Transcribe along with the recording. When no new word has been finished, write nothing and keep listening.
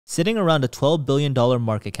Sitting around a $12 billion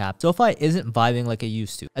market cap, SoFi isn't vibing like it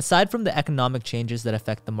used to. Aside from the economic changes that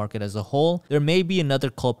affect the market as a whole, there may be another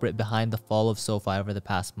culprit behind the fall of SoFi over the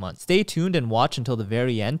past month. Stay tuned and watch until the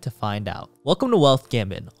very end to find out. Welcome to Wealth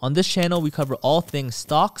Gambit. On this channel, we cover all things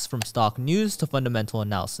stocks, from stock news to fundamental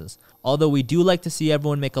analysis. Although we do like to see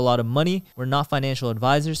everyone make a lot of money, we're not financial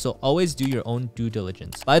advisors, so always do your own due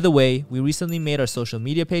diligence. By the way, we recently made our social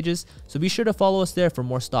media pages, so be sure to follow us there for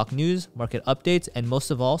more stock news, market updates, and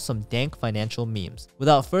most of all, some dank financial memes.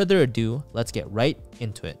 Without further ado, let's get right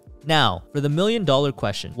into it. Now, for the million-dollar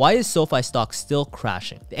question, why is SoFi stock still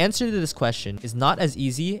crashing? The answer to this question is not as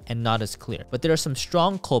easy and not as clear, but there are some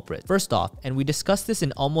strong culprits. First off, and we discuss this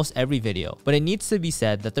in almost every video, but it needs to be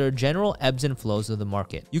said that there are general ebbs and flows of the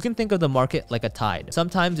market. You can think of the market like a tide.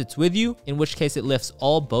 Sometimes it's with you, in which case it lifts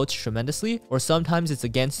all boats tremendously, or sometimes it's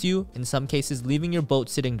against you, in some cases leaving your boat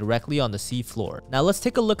sitting directly on the sea floor. Now let's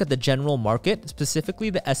take a look at the general market,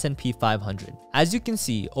 specifically the S&P 500. As you can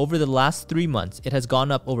see, over the last 3 months, it has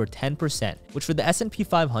gone up over 10%, which for the S&P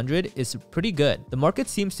 500 is pretty good. The market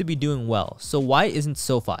seems to be doing well, so why isn't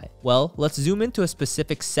SoFi? Well, let's zoom into a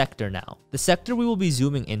specific sector now. The sector we will be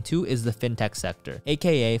zooming into is the fintech sector,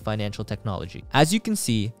 aka financial technology. As you can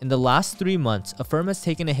see, in the last 3 months, Affirm has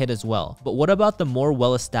taken a hit as well. But what about the more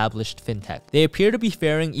well-established fintech? They appear to be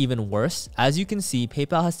faring even worse. As you can see,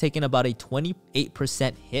 PayPal has taken about a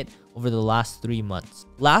 28% hit over the last 3 months.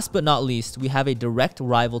 Last but not least, we have a direct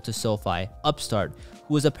rival to SoFi, Upstart,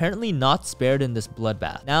 who was apparently not spared in this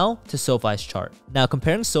bloodbath. Now to SoFi's chart. Now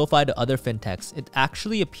comparing SoFi to other fintechs, it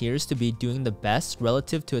actually appears to be doing the best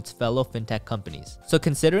relative to its fellow fintech companies. So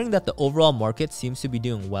considering that the overall market seems to be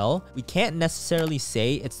doing well, we can't necessarily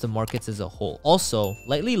say it's the markets as a whole. Also,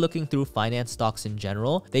 lightly looking through finance stocks in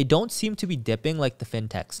general, they don't seem to be dipping like the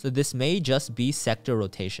fintechs, so this may just be sector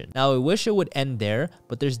rotation. Now I wish it would end there,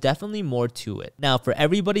 but there's definitely more to it. Now for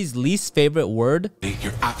everybody's least favorite word,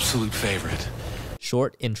 your absolute favorite.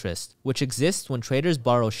 Short interest, which exists when traders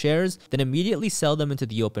borrow shares, then immediately sell them into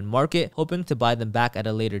the open market, hoping to buy them back at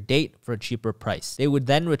a later date for a cheaper price. They would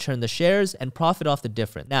then return the shares and profit off the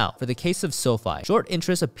difference. Now, for the case of SoFi, short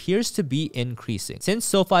interest appears to be increasing. Since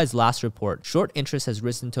SoFi's last report, short interest has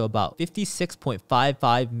risen to about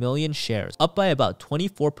 56.55 million shares, up by about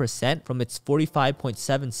 24% from its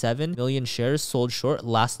 45.77 million shares sold short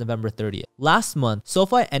last November 30th. Last month,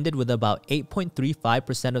 SoFi ended with about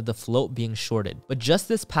 8.35% of the float being shorted. But just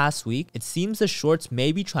this past week, it seems the shorts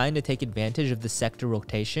may be trying to take advantage of the sector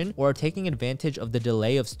rotation or are taking advantage of the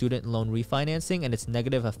delay of student loan refinancing and its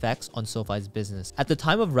negative effects on SoFi's business. At the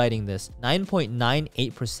time of writing this,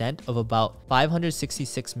 9.98% of about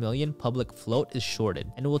 566 million public float is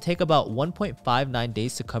shorted, and it will take about 1.59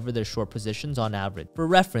 days to cover their short positions on average. For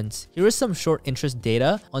reference, here is some short interest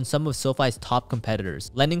data on some of SoFi's top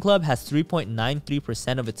competitors. Lending Club has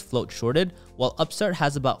 3.93% of its float shorted, while Upstart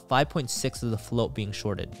has about 5.6% of the float being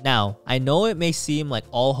shorted. Now, I know it may seem like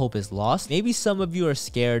all hope is lost. Maybe some of you are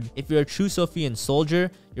scared. If you're a true SoFian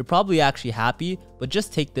soldier, you're probably actually happy, but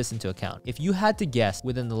just take this into account. If you had to guess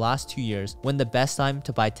within the last 2 years when the best time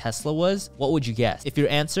to buy Tesla was, what would you guess? If your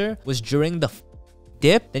answer was during the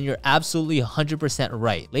dip, then you're absolutely 100%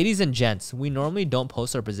 right. Ladies and gents, we normally don't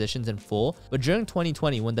post our positions in full, but during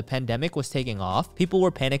 2020, when the pandemic was taking off, people were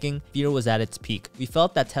panicking, fear was at its peak. We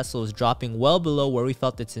felt that Tesla was dropping well below where we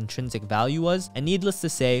felt its intrinsic value was, and needless to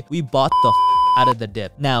say, we bought the out of the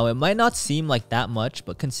dip. Now, it might not seem like that much,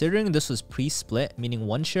 but considering this was pre-split, meaning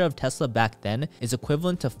 1 share of Tesla back then is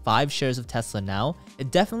equivalent to 5 shares of Tesla now,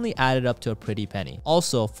 it definitely added up to a pretty penny.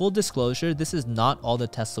 Also, full disclosure, this is not all the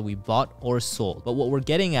Tesla we bought or sold, but what we're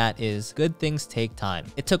getting at is good things take time.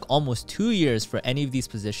 It took almost 2 years for any of these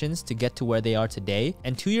positions to get to where they are today,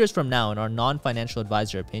 and 2 years from now, in our non-financial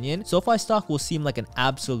advisor opinion, SoFi stock will seem like an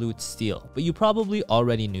absolute steal, but you probably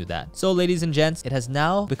already knew that. So ladies and gents, it has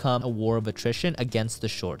now become a war of attrition against the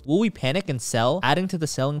short. Will we panic and sell, adding to the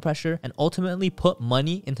selling pressure and ultimately put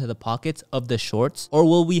money into the pockets of the shorts? Or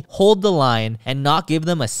will we hold the line and not give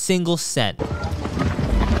them a single cent?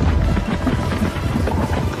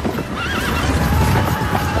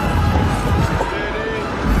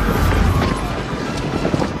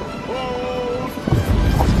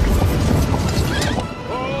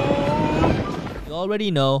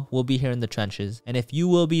 Already know we'll be here in the trenches, and if you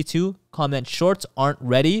will be too, comment shorts aren't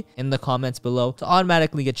ready in the comments below to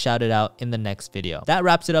automatically get shouted out in the next video. That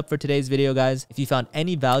wraps it up for today's video, guys. If you found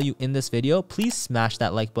any value in this video, please smash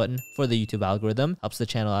that like button for the YouTube algorithm. Helps the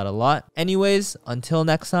channel out a lot. Anyways, until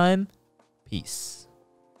next time, peace.